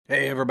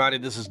Hey everybody,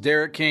 this is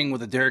Derek King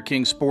with the Derek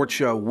King Sports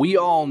Show. We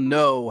all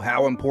know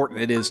how important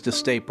it is to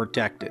stay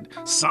protected.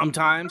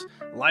 Sometimes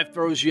life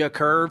throws you a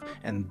curve,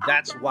 and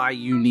that's why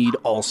you need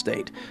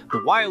Allstate.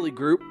 The Wiley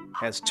Group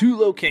has 2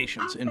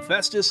 locations in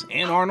Festus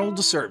and Arnold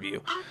to serve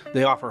you.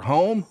 They offer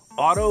home,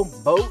 auto,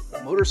 boat,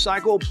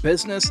 motorcycle,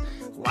 business,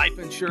 life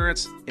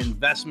insurance,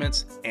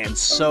 investments, and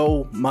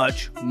so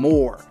much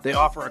more. They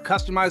offer a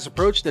customized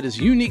approach that is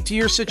unique to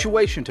your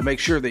situation to make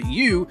sure that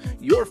you,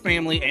 your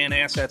family, and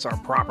assets are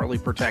properly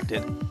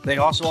protected. They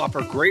also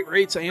offer great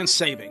rates and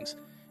savings.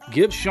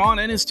 Give Sean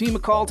and his team a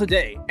call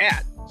today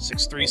at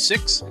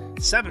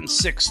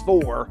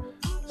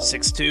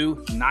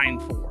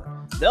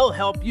 636-764-6294. They'll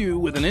help you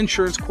with an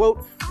insurance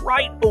quote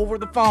right over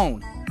the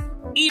phone.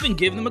 Even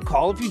give them a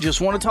call if you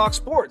just want to talk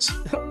sports.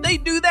 They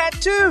do that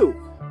too.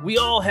 We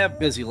all have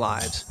busy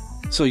lives,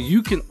 so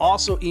you can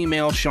also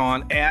email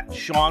Sean at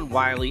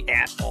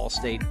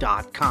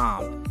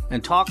SeanWiley@allstate.com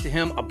and talk to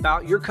him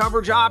about your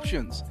coverage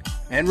options.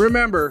 And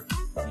remember,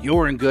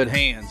 you're in good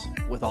hands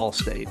with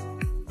Allstate.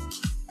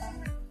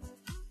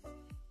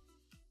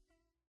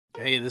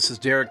 Hey, this is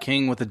Derek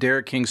King with the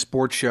Derek King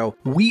Sports Show.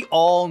 We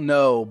all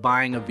know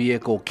buying a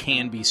vehicle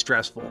can be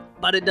stressful,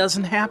 but it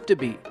doesn't have to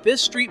be.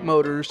 Fifth Street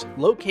Motors,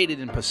 located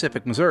in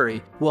Pacific,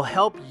 Missouri, will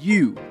help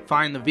you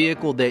find the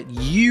vehicle that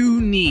you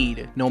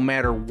need no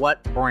matter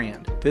what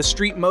brand. Fifth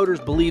Street Motors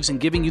believes in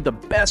giving you the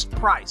best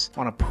price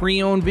on a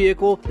pre-owned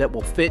vehicle that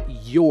will fit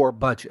your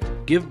budget.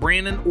 Give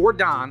Brandon or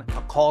Don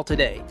a call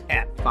today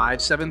at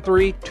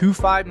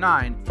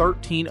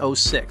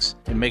 573-259-1306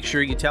 and make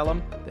sure you tell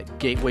them that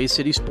Gateway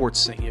City Sports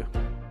sent you.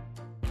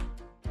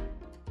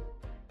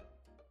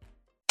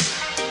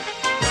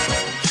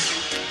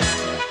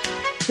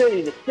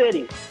 City to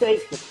city,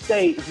 state to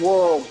state,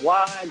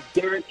 worldwide,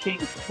 Derek King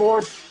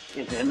Sports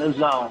is in the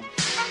zone.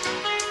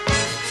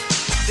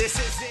 This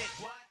is it.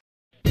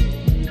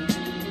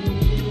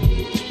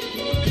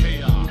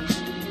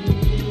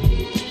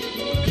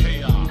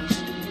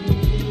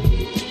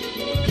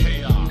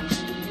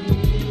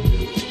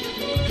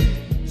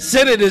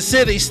 City to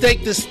city,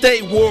 state to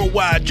state,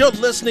 worldwide. You're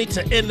listening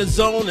to In the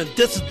Zone, and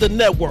this is the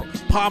network.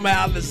 Palmer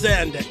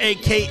Alexander,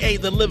 a.k.a.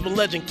 the living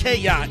legend,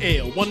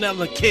 KIL. One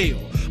Ellen kill,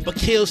 but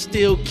kill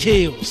still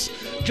kills.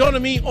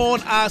 Joining me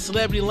on our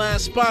Celebrity Line,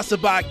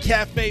 sponsored by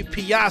Cafe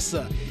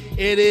Piazza.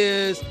 It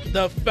is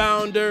the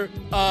founder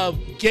of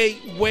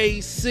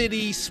Gateway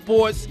City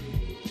Sports,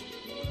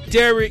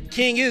 Derek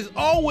King. It is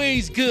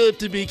always good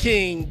to be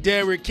King,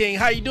 Derek King.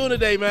 How you doing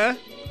today, man?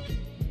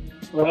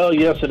 Well,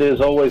 yes, it is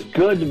always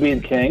good to be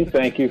the king.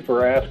 Thank you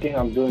for asking.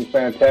 I'm doing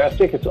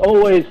fantastic. It's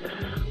always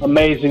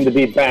amazing to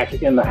be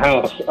back in the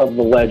house of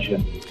the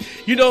legend.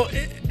 You know,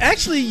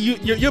 actually,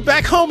 you're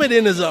back home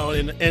in the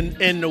zone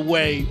in a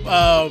way.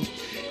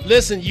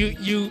 Listen,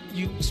 you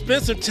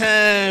spent some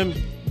time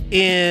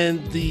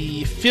in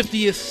the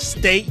 50th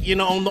state, you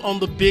know, on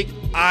the Big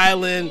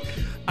Island.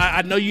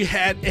 I know you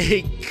had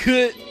a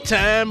good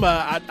time.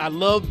 I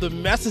love the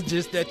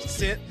messages that you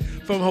sent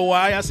from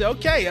Hawaii. I said,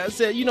 okay. I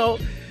said, you know,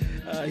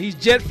 he's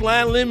jet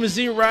flying,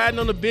 limousine riding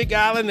on the Big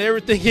Island, and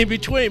everything in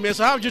between, man.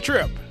 So how was your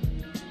trip?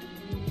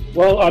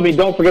 Well, I mean,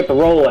 don't forget the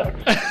Rolex.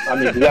 I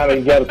mean, you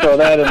gotta throw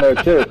that in there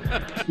too.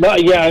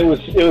 But yeah, it was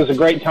a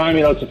great time.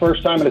 You know, it's the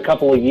first time in a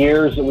couple of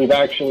years that we've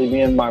actually,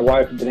 me and my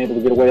wife, have been able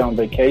to get away on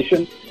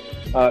vacation.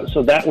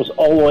 So that was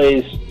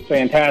always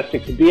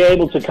fantastic to be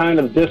able to kind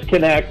of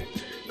disconnect,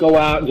 go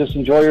out and just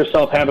enjoy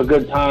yourself, have a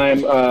good time.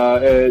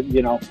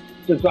 You know,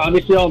 since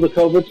obviously all the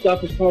COVID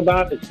stuff has come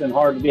about, it's been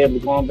hard to be able to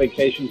go on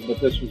vacations, but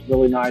this was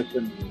really nice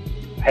and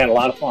I had a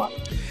lot of fun.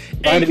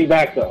 Fine to be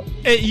back, though.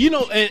 And, you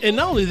know, and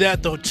not only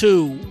that, though,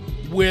 too,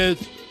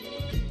 with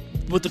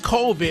the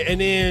COVID, and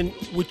then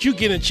with you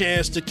getting a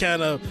chance to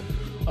kind of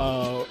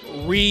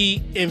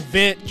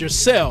reinvent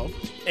yourself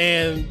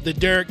and the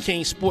Derek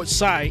King Sports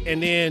site,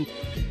 and then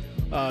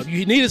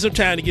you needed some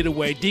time to get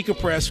away,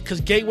 decompress, because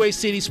Gateway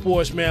City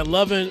Sports, man,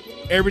 loving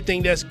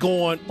everything that's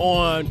going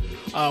on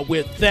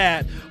with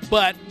that.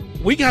 But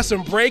we got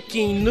some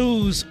breaking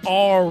news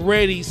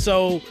already,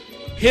 so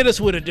hit us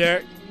with it,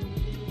 Derek.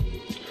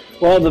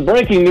 Well, the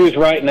breaking news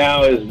right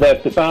now is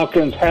that the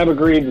Falcons have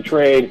agreed to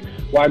trade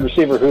wide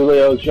receiver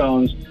Julio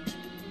Jones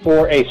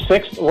for a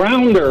 6th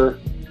rounder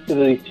to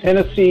the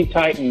Tennessee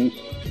Titans.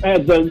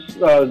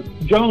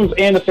 Jones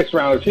and a 6th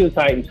rounder to the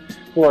Titans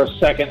for a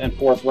 2nd and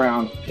 4th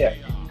round pick.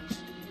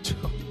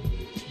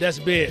 That's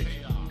big.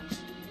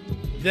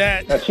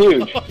 That's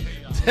huge.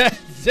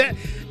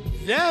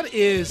 That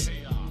is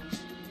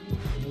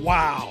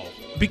wow.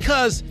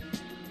 Because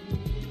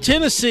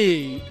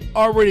Tennessee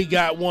already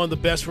got one of the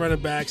best running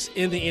backs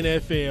in the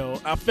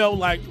NFL. I felt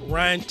like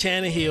Ryan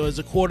Tannehill as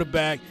a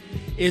quarterback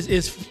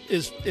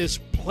is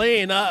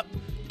playing up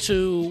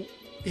to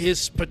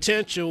his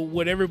potential,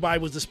 what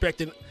everybody was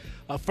expecting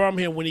from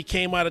him when he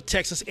came out of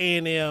Texas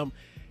A&M.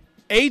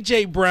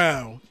 A.J.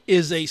 Brown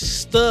is a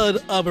stud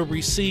of a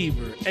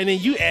receiver. And then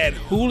you add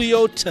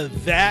Julio to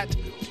that,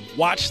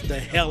 watch the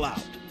hell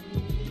out.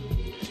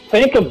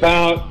 Think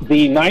about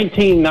the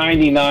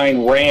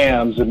 1999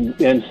 Rams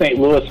in St.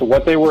 Louis and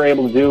what they were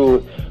able to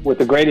do with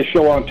the greatest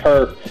show on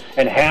turf,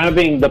 and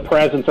having the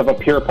presence of a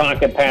pure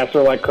pocket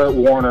passer like Kurt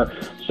Warner,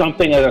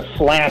 something as a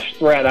slash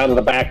threat out of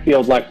the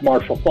backfield like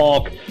Marshall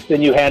Faulk.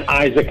 Then you had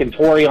Isaac and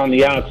Torrey on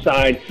the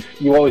outside.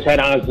 You always had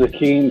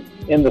Azakim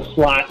in the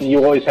slot, and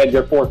you always had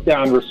your fourth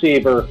down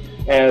receiver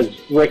as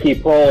Ricky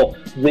Prohl.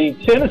 The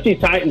Tennessee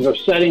Titans are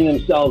setting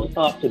themselves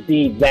up to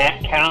be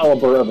that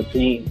caliber of a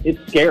team. It's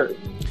scary.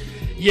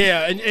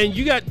 Yeah, and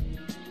you got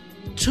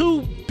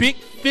two big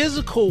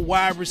physical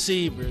wide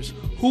receivers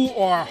who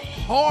are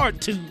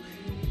hard to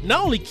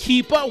not only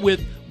keep up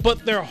with,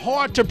 but they're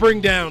hard to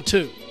bring down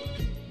too.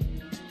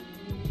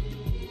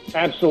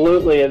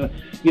 Absolutely. And,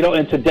 you know,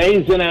 in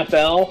today's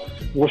NFL,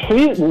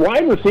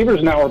 wide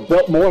receivers now are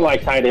built more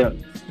like tight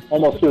ends,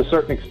 almost to a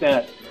certain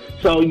extent.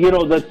 So, you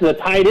know, the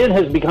tight end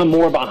has become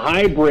more of a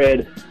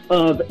hybrid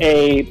of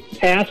a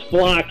pass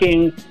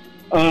blocking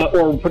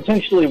or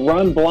potentially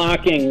run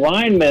blocking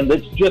lineman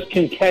that just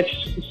can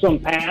catch some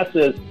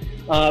passes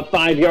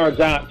 5 yards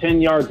out,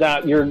 10 yards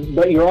out.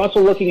 But you're also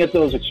looking at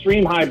those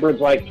extreme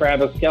hybrids like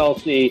Travis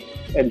Kelce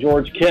and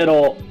George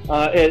Kittle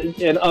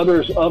and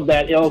others of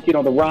that ilk, you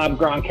know, the Rob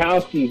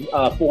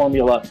Gronkowski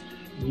formula.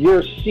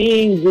 You're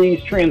seeing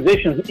these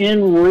transitions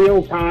in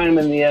real time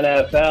in the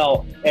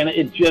NFL, and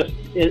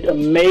it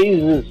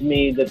amazes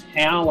me the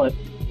talent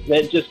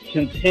that just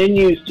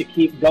continues to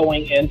keep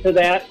going into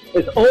that.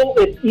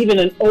 It's even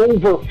an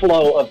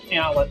overflow of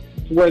talent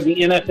to where the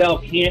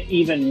NFL can't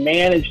even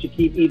manage to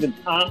keep even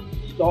top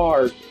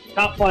stars,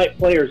 top flight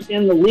players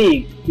in the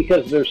league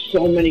because there's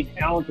so many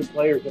talented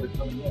players that are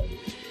coming in.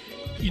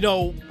 You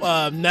know,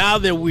 now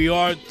that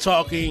we're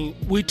talking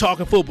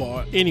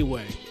football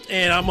anyway,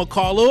 and I'm going to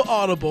call a little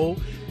audible.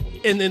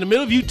 And in the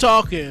middle of you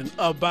talking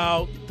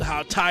about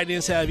how tight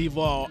ends have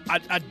evolved,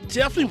 I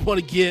definitely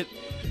want to get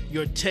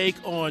your take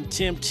on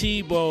Tim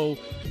Tebow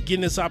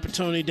getting this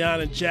opportunity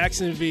down in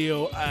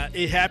Jacksonville.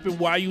 It happened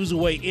while you was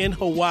away in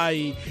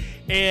Hawaii.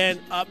 And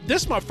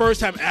this is my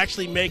first time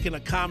actually making a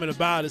comment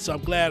about it, so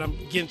I'm glad I'm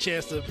getting a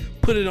chance to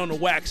put it on the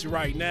wax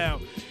right now.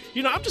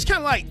 You know, I'm just kind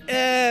of like,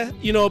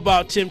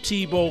 about Tim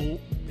Tebow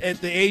at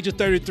the age of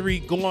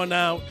 33 going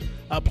out,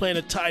 playing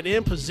a tight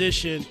end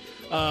position.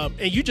 And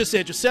you just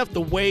said yourself,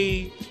 the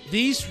way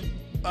these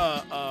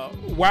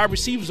wide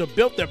receivers are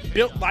built, they're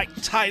built like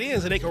tight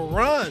ends and they can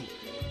run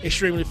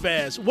extremely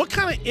fast. What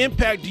kind of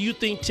impact do you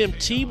think Tim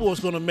Tebow is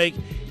going to make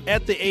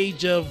at the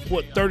age of,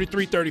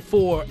 33,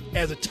 34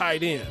 as a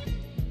tight end?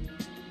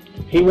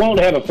 He won't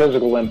have a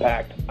physical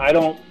impact. I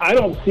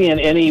don't see in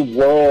any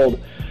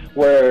world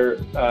where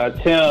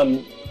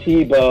Tim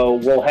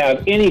Tebow will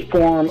have any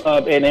form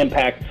of an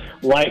impact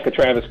like a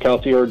Travis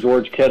Kelce or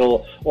George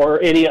Kittle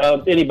or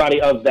anybody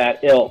of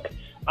that ilk.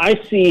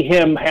 I see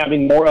him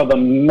having more of a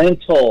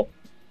mental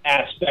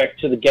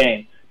aspect to the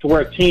game, to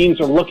where teams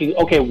are looking,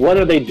 okay, what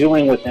are they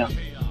doing with him?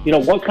 You know,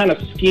 what kind of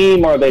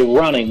scheme are they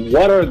running?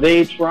 What are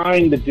they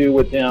trying to do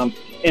with him?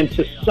 And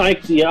to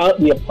psych the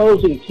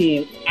opposing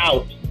team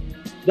out.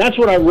 That's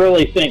what I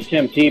really think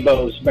Tim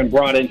Tebow's been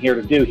brought in here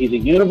to do. He's a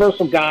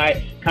universal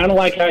guy, kind of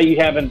like how you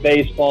have in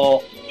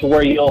baseball, to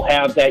where you'll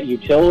have that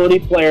utility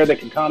player that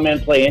can come in,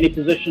 play any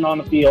position on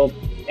the field,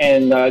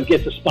 and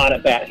gets a spot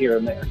at bat here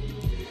and there.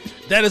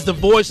 That is the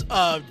voice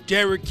of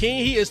Derek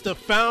King. He is the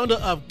founder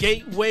of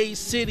Gateway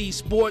City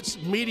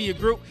Sports Media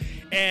Group,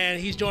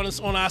 and he's joining us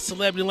on our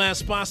Celebrity Line,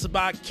 sponsored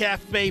by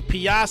Cafe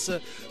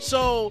Piazza.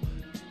 So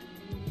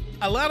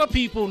a lot of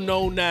people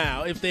know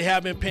now, if they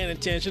have been paying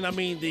attention. I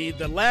mean,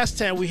 the last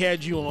time we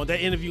had you on, that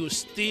interview is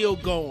still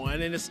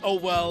going, and it's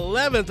over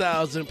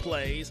 11,000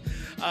 plays,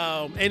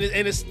 and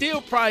it's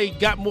still probably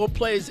got more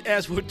plays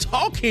as we're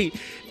talking,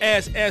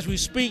 as we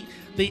speak.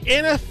 The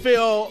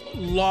NFL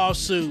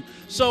lawsuit.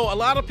 So a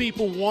lot of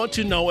people want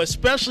to know,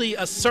 especially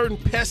a certain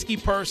pesky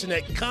person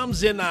that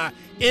comes in our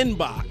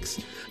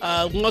inbox,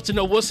 wants to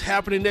know what's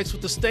happening next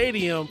with the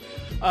stadium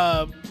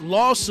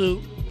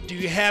lawsuit. Do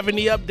you have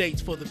any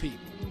updates for the people?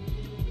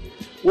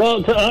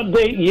 Well, to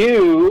update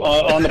you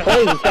on the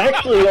plays, it's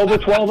actually over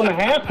 12 and a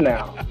half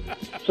now.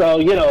 So,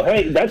 you know,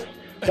 hey, that's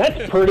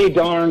pretty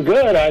darn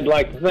good, I'd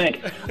like to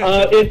think.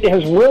 It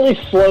has really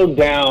slowed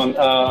down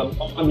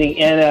on the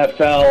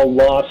NFL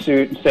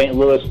lawsuit in St.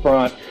 Louis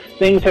front.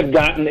 Things have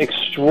gotten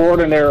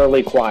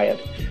extraordinarily quiet.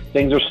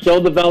 Things are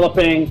still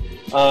developing.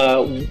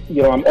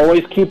 I'm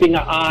always keeping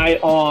an eye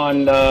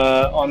on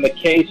the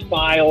case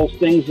files,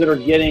 things that are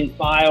getting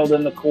filed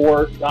in the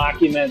court,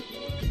 documents,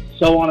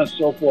 so on and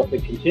so forth.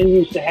 It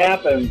continues to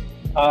happen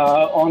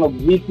on a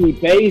weekly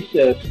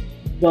basis,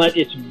 but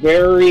it's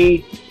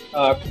very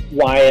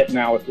quiet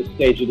now at this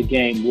stage of the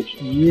game, which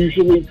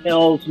usually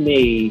tells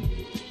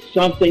me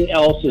something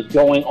else is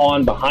going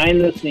on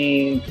behind the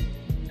scenes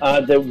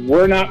that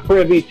we're not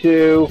privy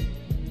to,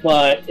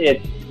 but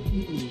it's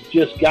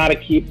just got to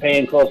keep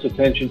paying close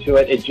attention to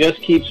it. It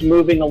just keeps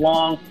moving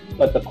along,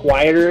 but the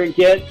quieter it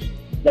gets,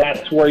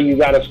 that's where you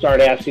got to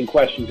start asking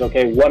questions.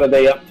 Okay, what are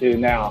they up to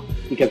now?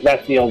 Because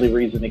that's the only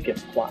reason it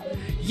gets quiet.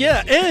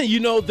 Yeah, and you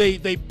know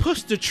they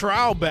pushed the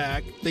trial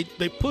back. They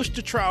pushed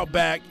the trial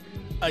back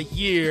a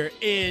year,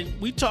 and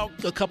we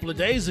talked a couple of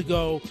days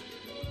ago.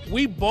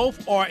 we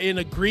both are in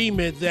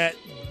agreement that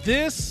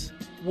they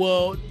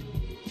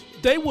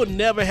will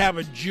never have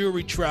a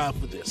jury trial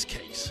for this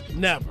case.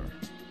 Never.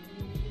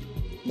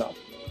 No.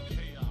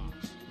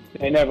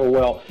 They never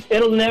will.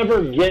 It'll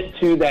never get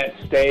to that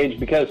stage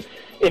because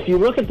if you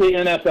look at the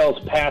NFL's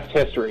past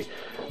history,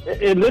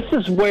 and this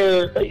is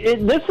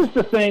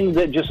the thing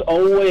that just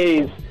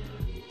always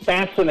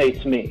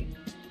fascinates me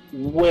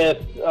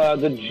with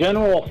the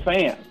general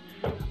fan,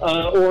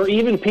 or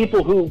even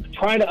people who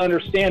try to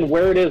understand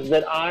where it is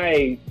that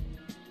I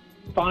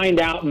find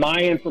out my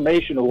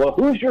information. Well,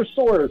 who's your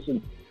source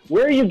and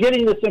where are you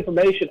getting this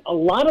information? A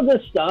lot of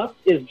this stuff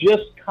is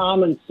just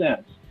common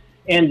sense.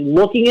 And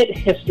looking at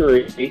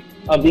history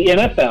of the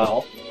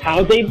NFL,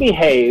 how they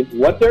behave,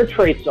 what their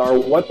traits are,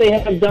 what they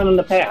have done in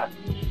the past.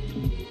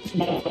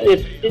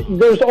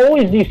 There's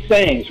always these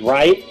sayings,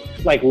 right?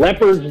 Like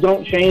leopards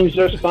don't change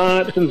their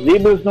spots and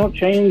zebras don't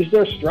change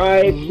their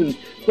stripes, and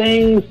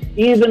things,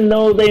 even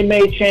though they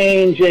may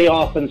change, they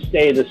often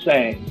stay the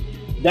same.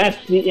 That's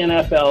the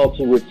NFL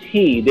to a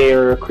T. They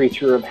are a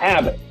creature of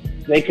habit.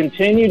 They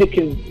continue to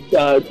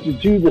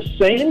do the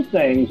same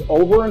things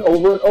over and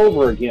over and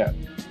over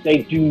again. They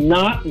do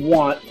not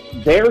want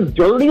their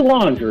dirty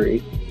laundry,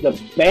 the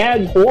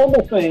bad,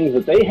 horrible things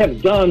that they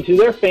have done to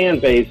their fan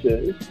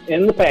bases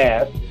in the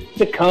past,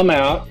 to come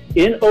out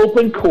in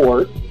open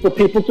court for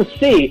people to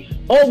see.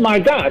 Oh my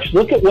gosh,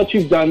 look at what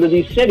you've done to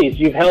these cities.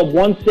 You've held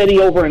one city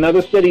over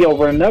another city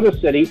over another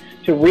city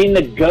to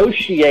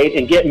renegotiate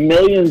and get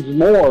millions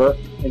more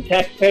in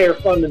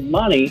taxpayer-funded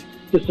money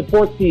to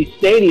support these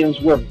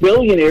stadiums where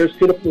billionaires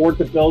could afford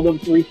to build them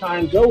 3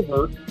 times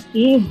over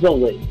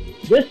easily.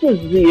 This is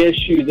the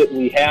issue that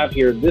we have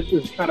here. This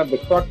is kind of the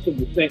crux of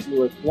the St.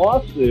 Louis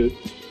lawsuit,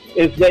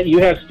 is that you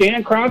have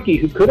Stan Kroenke,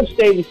 who could have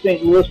stayed in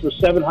St. Louis for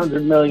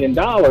 $700 million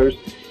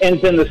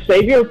and been the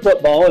savior of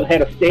football and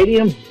had a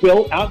stadium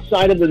built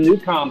outside of the new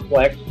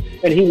complex,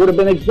 and he would have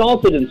been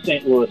exalted in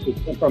St. Louis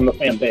from the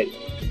fan base.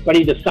 But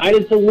he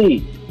decided to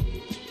leave.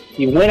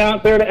 He went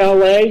out there to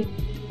L.A.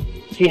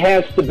 He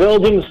has to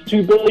build him this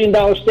 $2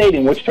 billion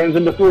stadium, which turns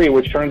into 3,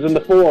 which turns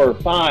into 4,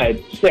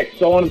 5, 6,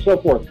 so on and so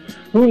forth.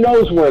 Who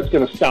knows where it's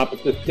going to stop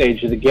at this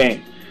stage of the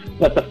game?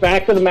 But the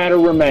fact of the matter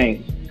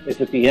remains is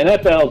that the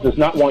NFL does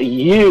not want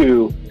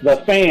you, the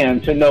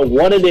fan, to know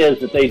what it is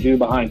that they do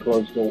behind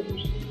closed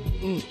doors.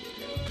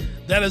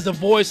 That is the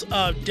voice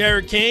of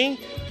Derek King.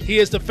 He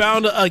is the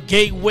founder of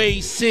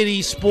Gateway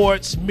City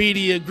Sports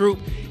Media Group.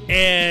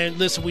 And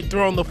listen, we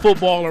throwing the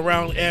football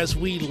around as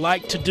we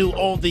like to do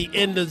on the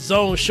In the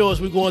Zone show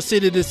as we're going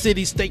city to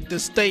city, state to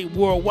state,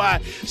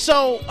 worldwide.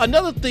 So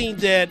another thing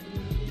that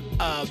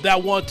I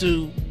want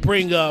to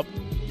bring up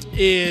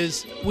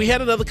is we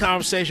had another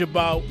conversation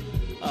about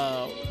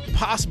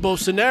possible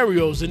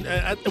scenarios, and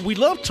we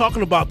love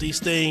talking about these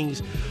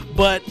things,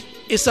 but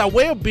it's our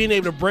way of being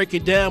able to break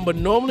it down. But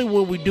normally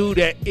when we do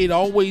that, it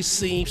always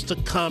seems to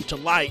come to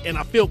light, and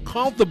I feel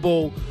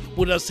comfortable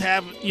with us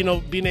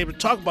being able to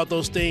talk about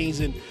those things.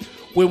 And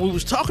when we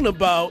was talking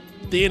about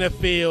the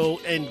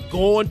NFL and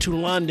going to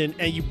London,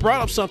 and you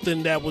brought up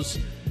something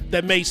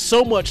that made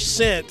so much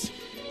sense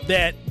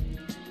that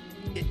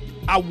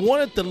I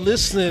wanted the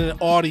listening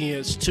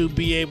audience to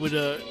be able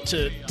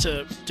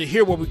to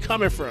hear where we're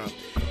coming from.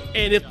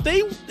 And if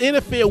the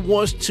NFL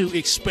wants to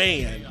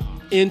expand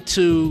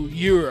into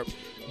Europe,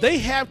 they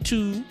have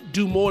to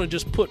do more than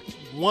just put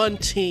one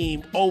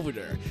team over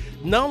there.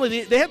 Not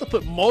only they have to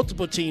put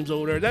multiple teams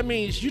over there. That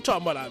means you're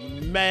talking about a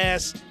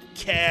mass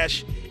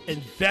cash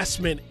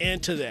investment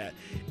into that.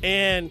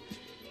 And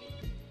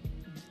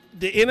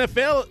the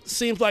NFL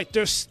seems like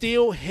they're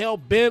still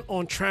hell-bent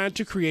on trying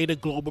to create a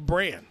global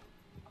brand.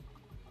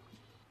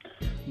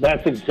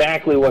 That's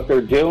exactly what they're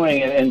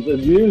doing. And the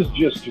news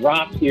just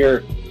dropped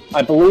here.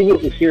 I believe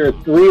it was here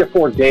 3 or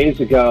 4 days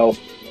ago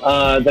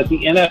that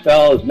the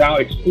NFL is now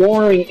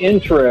exploring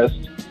interest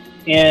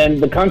in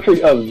the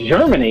country of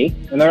Germany,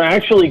 and they're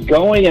actually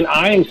going and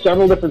eyeing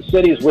several different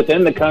cities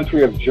within the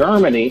country of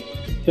Germany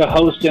to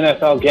host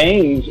NFL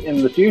games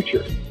in the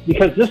future.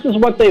 Because this is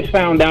what they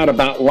found out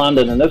about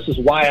London, and this is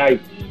why I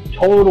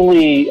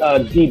totally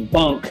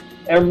debunk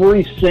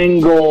every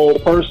single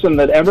person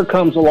that ever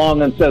comes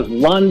along and says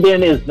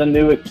London is the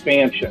new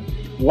expansion.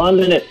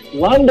 London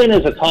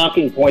is a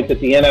talking point that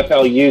the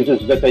NFL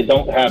uses that they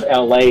don't have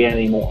LA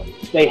anymore.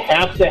 They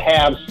have to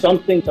have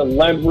something to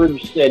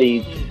leverage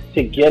cities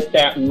to get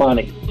that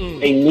money.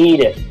 They need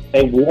it.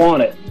 They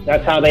want it.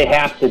 That's how they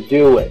have to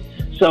do it.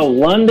 So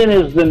London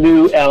is the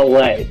new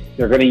LA.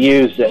 They're going to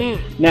use it.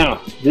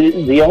 Now,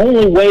 the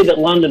only way that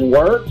London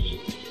works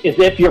is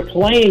if you're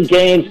playing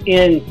games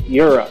in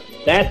Europe.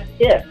 That's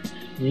it.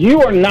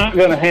 You are not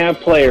going to have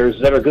players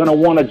that are going to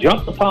want to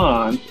jump the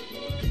pond,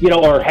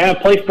 or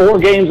play 4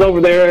 games over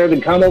there,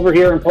 then come over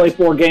here and play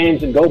 4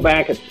 games and go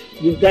back.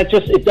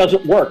 It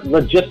doesn't work.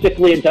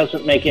 Logistically, it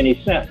doesn't make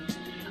any sense.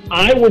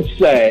 I would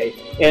say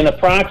in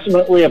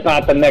approximately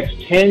about the next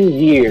 10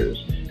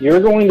 years, you're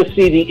going to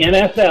see the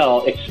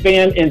NFL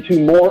expand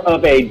into more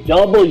of a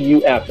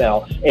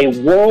WFL,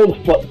 a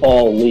World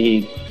Football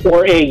League,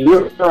 or a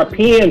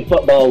European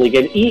Football League,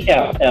 an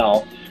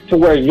EFL, to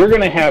where you're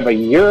going to have a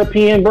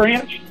European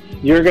branch,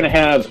 you're going to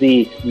have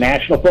the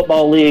National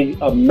Football League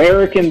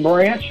American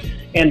branch,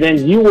 and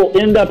then you will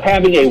end up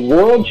having a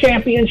world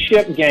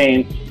championship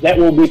game that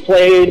will be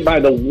played by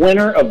the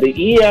winner of the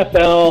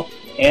EFL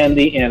and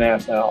the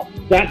NFL.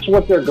 That's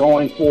what they're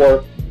going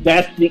for.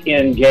 That's the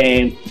end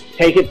game.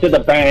 Take it to the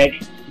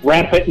bank,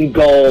 wrap it in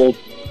gold.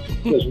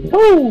 Because,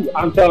 woo,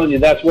 I'm telling you,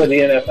 that's where the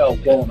NFL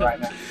is going right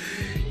now.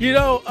 You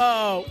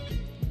know,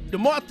 the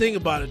more I think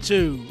about it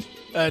too,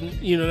 and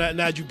you know,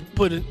 now you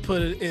put it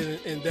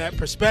in that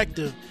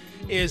perspective,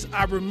 is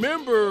I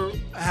remember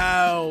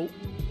how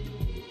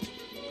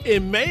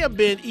it may have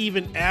been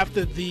even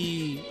after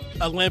the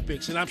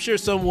Olympics, and I'm sure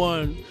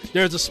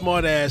there's a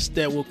smart ass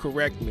that will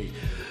correct me,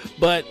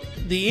 but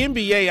the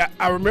NBA,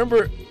 I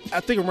remember,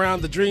 I think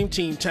around the Dream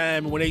Team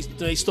time when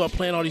they start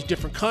playing all these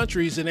different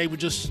countries and they were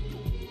just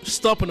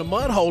stumping a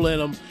mud hole in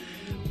them,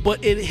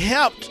 but it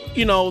helped,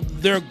 you know,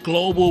 their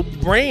global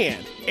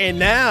brand. And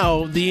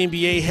now the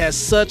NBA has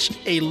such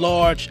a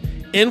large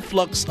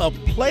influx of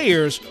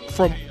players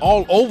from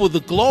all over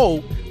the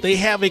globe. They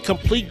have a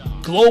complete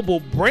global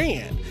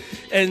brand.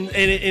 And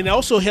it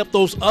also helped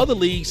those other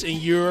leagues in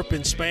Europe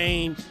and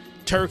Spain,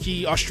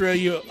 Turkey,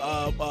 Australia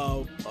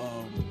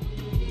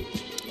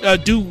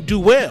do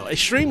well,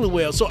 extremely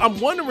well. So I'm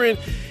wondering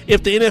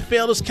if the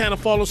NFL is kind of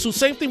following suit.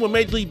 Same thing with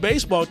Major League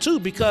Baseball too,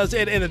 because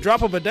at a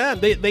drop of a dime,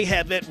 they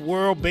had that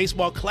World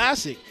Baseball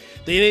Classic.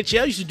 The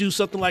NHL used to do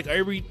something like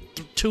every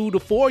 2 to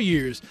 4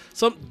 years.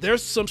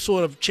 There's some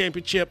sort of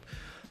championship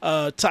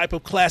type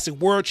of classic,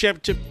 world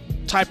championship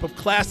type of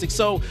classic.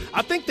 So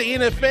I think the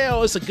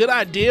NFL is a good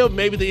idea.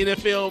 Maybe the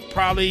NFL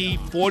probably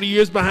 40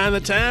 years behind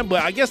the time,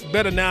 but I guess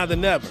better now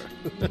than never.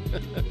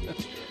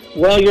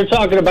 Well, you're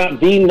talking about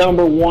the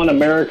number one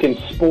American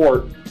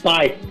sport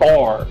by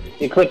far,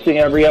 eclipsing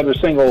every other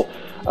single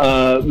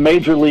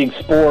major league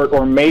sport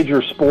or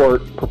major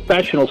sport,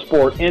 professional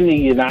sport in the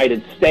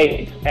United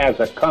States as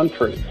a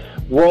country.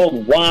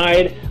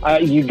 Worldwide,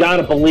 you got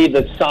to believe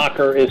that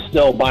soccer is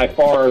still by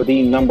far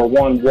the number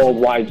one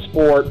worldwide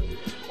sport,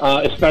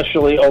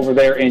 especially over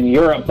there in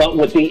Europe. But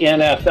with the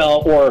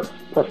NFL or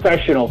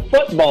professional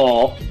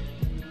football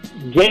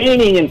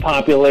gaining in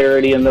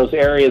popularity in those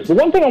areas. The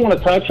one thing I want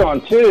to touch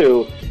on,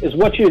 too, is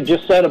what you had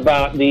just said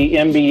about the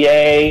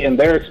NBA and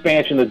their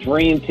expansion, the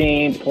Dream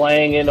Team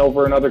playing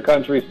over in other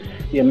countries,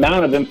 the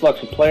amount of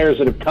influx of players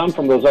that have come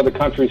from those other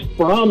countries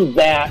from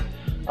that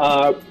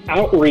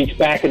outreach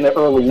back in the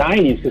early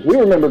 90s, because we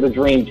remember the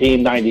Dream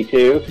Team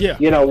 92. Yeah.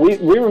 You know, we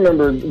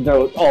remember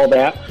all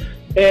that.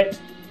 The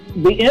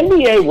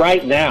NBA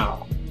right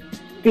now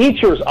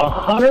features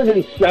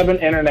 107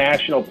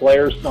 international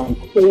players from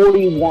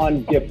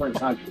 41 different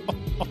countries.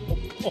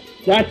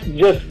 That's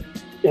just,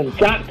 it's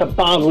got to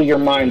boggle your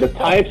mind. The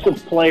types of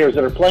players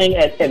that are playing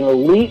at an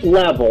elite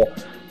level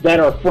that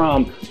are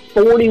from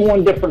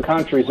 41 different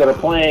countries that are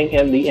playing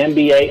in the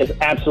NBA is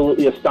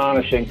absolutely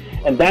astonishing.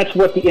 And that's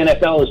what the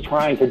NFL is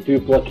trying to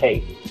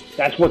duplicate.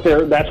 That's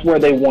where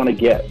they want to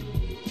get.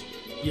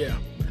 Yeah,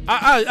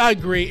 I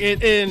agree.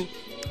 And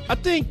I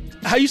think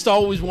I used to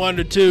always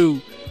wonder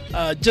too,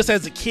 just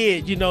as a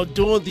kid, you know,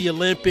 during the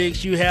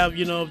Olympics, you have,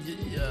 you know,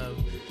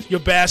 your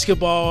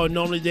basketball.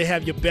 Normally they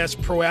have your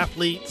best pro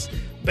athletes.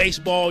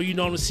 Baseball, you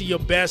normally see your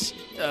best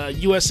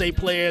USA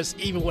players,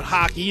 even with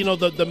hockey. You know,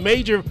 the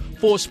major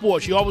four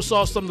sports, you always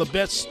saw some of the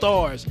best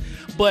stars.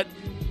 But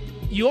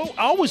I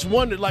always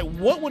wondered, like,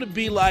 what would it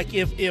be like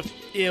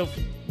if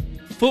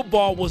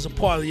football was a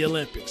part of the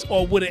Olympics?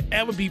 Or would it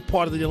ever be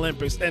part of the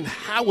Olympics? And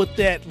how would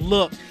that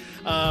look?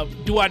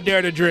 Do I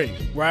dare to dream,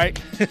 right?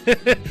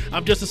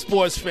 I'm just a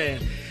sports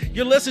fan.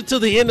 You're listening to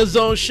the In the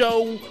Zone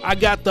show. I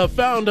got the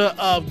founder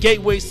of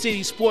Gateway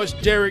City Sports,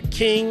 Derek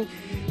King,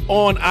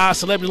 on our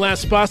Celebrity Line,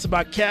 sponsored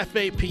by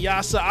Cafe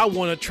Piazza. I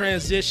want to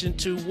transition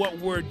to what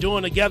we're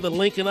doing together,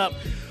 linking up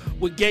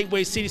with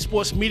Gateway City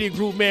Sports Media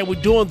Group, man. We're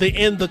doing the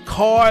In the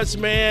Cards,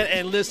 man.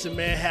 And listen,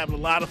 man, having a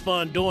lot of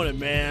fun doing it,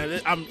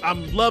 man.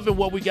 I'm loving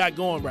what we got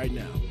going right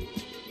now.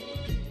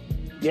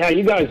 Yeah,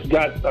 you guys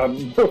got a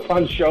real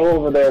fun show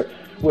over there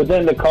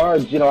within the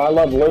Cards. You know, I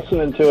love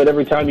listening to it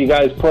every time you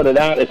guys put it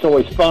out. It's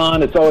always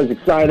fun. It's always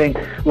exciting.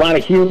 A lot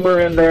of humor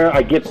in there.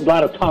 I get a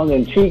lot of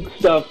tongue-in-cheek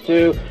stuff,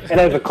 too.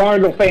 And as a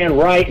Cardinal fan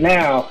right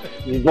now,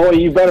 boy,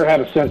 you better have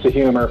a sense of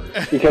humor,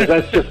 because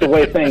that's just the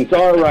way things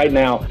are right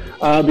now.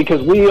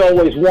 Because we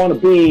always want to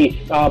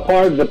be,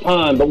 pardon the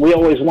pun, but we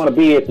always want to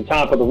be at the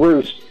top of the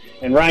roost.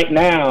 And right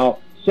now,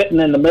 sitting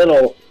in the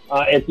middle,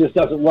 it just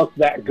doesn't look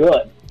that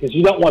good, because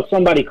you don't want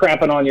somebody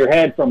crapping on your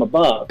head from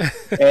above.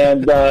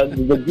 And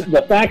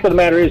the fact of the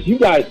matter is, you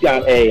guys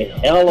got a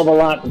hell of a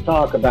lot to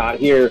talk about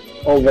here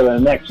over the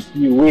next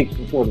few weeks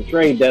before the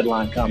trade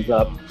deadline comes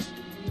up.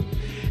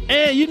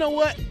 And you know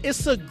what?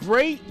 It's a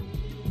great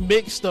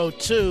mix, though,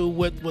 too,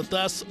 with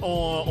us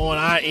on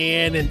our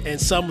end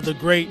and some of the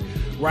great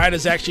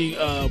writers. Actually,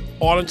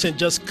 Arlington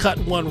just cut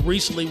one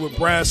recently with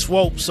Brian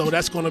Swope, so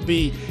that's going to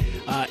be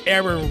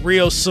airing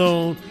real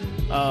soon.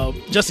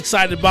 Just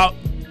excited about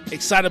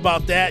excited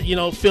about that.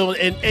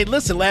 And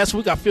listen, last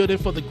week I filled in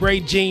for the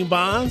great Gene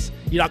Bonds.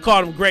 I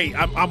called him great.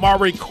 I'm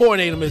already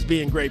coordinating him as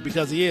being great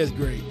because he is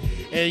great.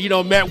 And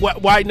Matt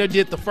Whitener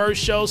did the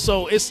first show,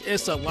 so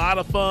it's a lot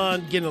of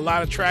fun, getting a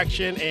lot of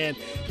traction, and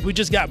we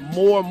just got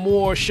more and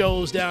more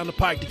shows down the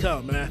pike to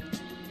come, man.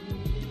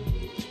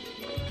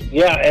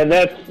 Yeah, and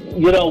that's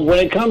when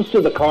it comes to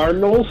the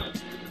Cardinals,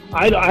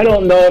 I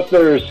don't know if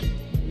there's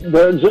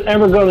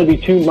ever going to be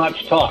too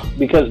much talk,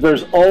 because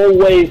there's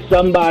always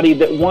somebody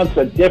that wants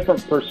a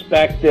different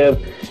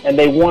perspective and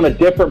they want a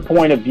different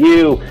point of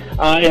view.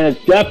 And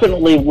it's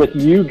definitely with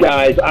you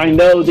guys. I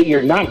know that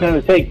you're not going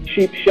to take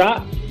cheap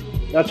shots.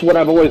 That's what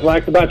I've always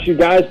liked about you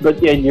guys,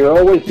 but you're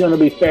always going to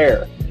be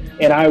fair.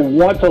 And I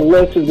want to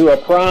listen to a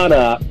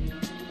product,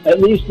 at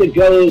least that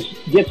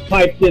gets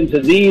piped into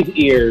these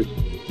ears,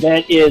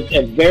 that is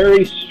a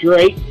very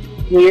straight,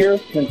 clear,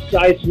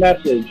 concise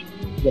message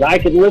that I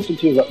could listen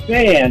to as a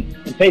fan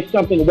and take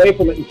something away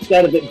from it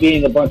instead of it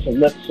being a bunch of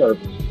lip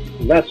service.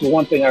 And that's the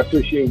one thing I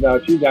appreciate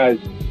about you guys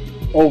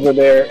over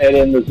there at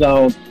In the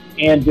Zone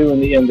and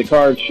doing the In the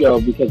Card show,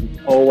 because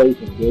it's always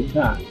a good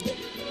time.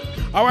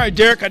 All right,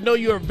 Derek, I know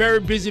you're a very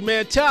busy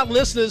man. Tell our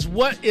listeners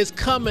what is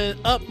coming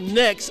up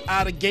next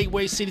out of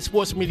Gateway City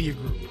Sports Media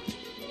Group.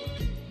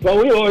 Well,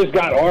 we always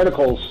got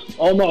articles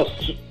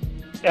almost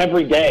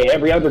every day,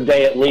 every other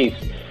day at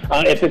least.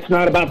 If it's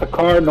not about the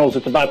Cardinals,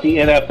 it's about the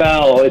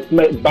NFL. It's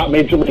about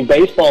Major League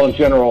Baseball in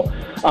general.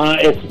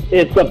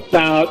 It's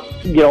about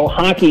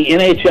hockey,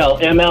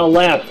 NHL,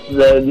 MLS,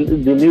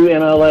 the new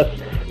MLS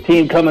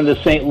team coming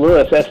to St.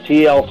 Louis,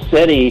 STL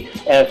City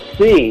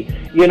SC.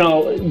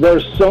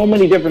 There's so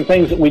many different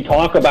things that we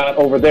talk about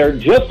over there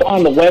just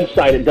on the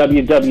website at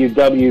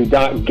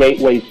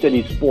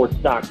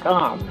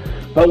www.gatewaycitysports.com.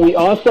 But we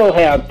also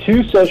have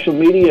 2 social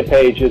media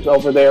pages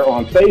over there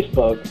on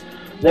Facebook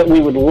that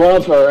we would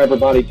love for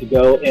everybody to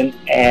go and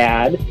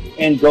add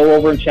and go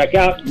over and check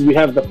out. You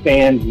have the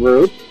fan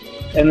group,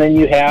 and then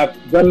you have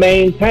the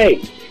main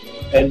page.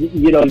 And,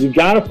 you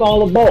got to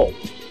follow both,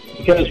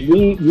 because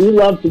we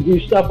love to do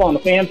stuff on the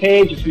fan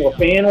page. It's more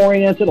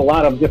fan-oriented, a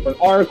lot of different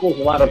articles,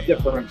 a lot of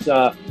different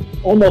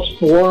almost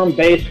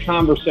forum-based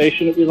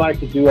conversation that we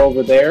like to do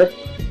over there.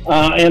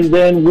 And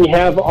then we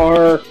have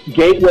our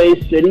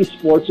Gateway City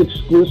Sports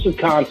exclusive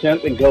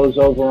content that goes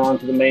over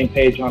onto the main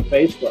page on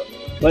Facebook.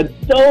 But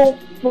don't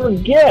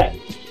forget,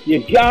 you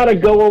got to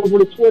go over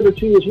to Twitter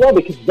too as well,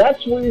 because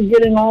that's where you're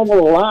getting all the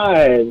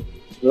live,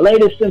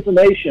 latest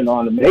information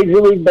on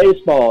Major League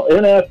Baseball,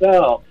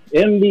 NFL,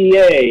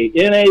 NBA,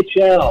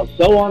 NHL,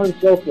 so on and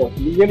so forth.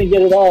 You're going to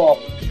get it all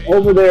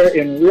over there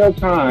in real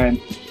time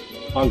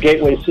on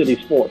Gateway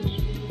City Sports.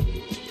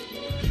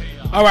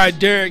 All right,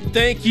 Derek,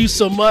 thank you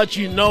so much.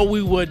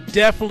 We would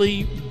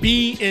definitely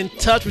be in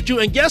touch with you.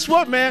 And guess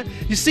what, man?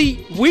 You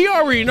see, we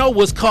already know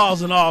what's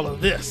causing all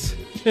of this.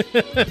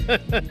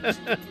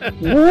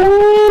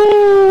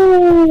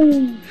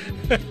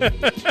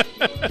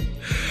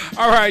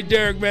 All right,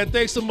 Derek, man,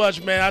 thanks so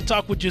much, man. I'll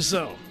talk with you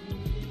soon.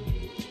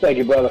 Thank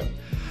you, brother.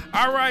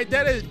 All right,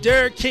 that is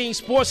Derek King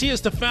Sports. He is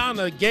the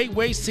founder of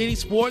Gateway City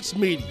Sports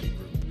Media Group.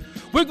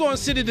 We're going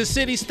city to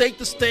city, state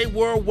to state,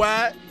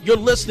 worldwide. You're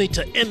listening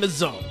to In the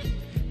Zone,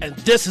 and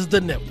this is the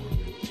network.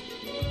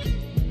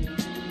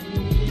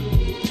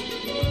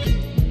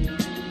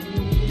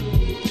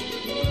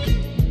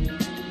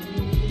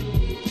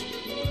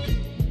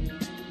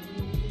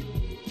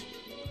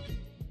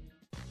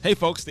 Hey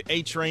folks, the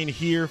A-Train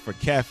here for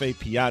Cafe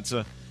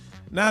Piazza.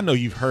 Now I know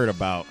you've heard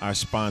about our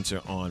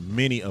sponsor on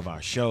many of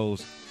our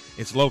shows.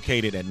 It's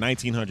located at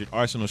 1900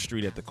 Arsenal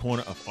Street at the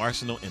corner of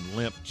Arsenal and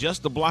Lemp,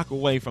 just a block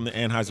away from the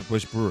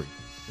Anheuser-Busch Brewery.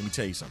 Let me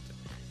tell you something.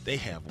 They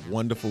have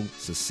wonderful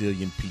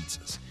Sicilian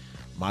pizzas.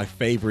 My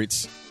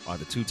favorites are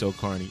the Tutto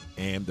Carne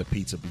and the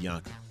Pizza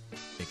Bianca,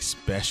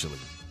 especially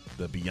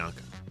the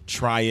Bianca.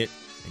 Try it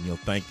and you'll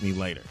thank me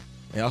later.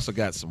 They also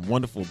got some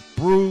wonderful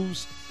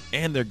brews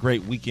and their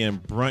great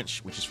weekend brunch,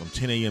 which is from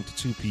 10 a.m. to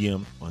 2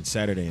 p.m. on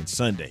Saturday and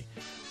Sunday.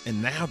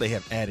 And now they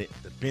have added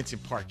the Benton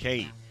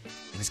Parkade,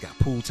 and it's got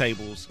pool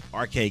tables,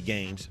 arcade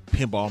games,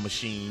 pinball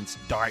machines,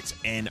 darts,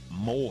 and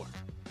more.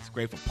 It's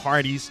great for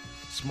parties,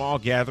 small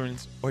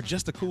gatherings, or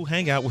just a cool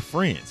hangout with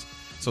friends.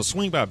 So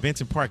swing by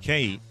Benton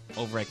Parkade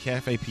over at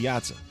Cafe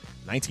Piazza,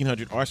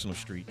 1900 Arsenal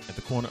Street at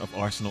the corner of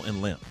Arsenal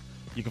and Lemp.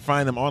 You can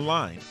find them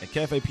online at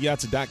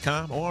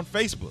cafepiazza.com or on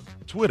Facebook,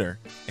 Twitter,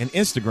 and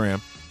Instagram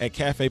at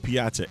Cafe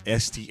Piazza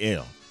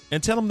STL.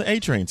 And tell them the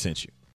A-Train sent you.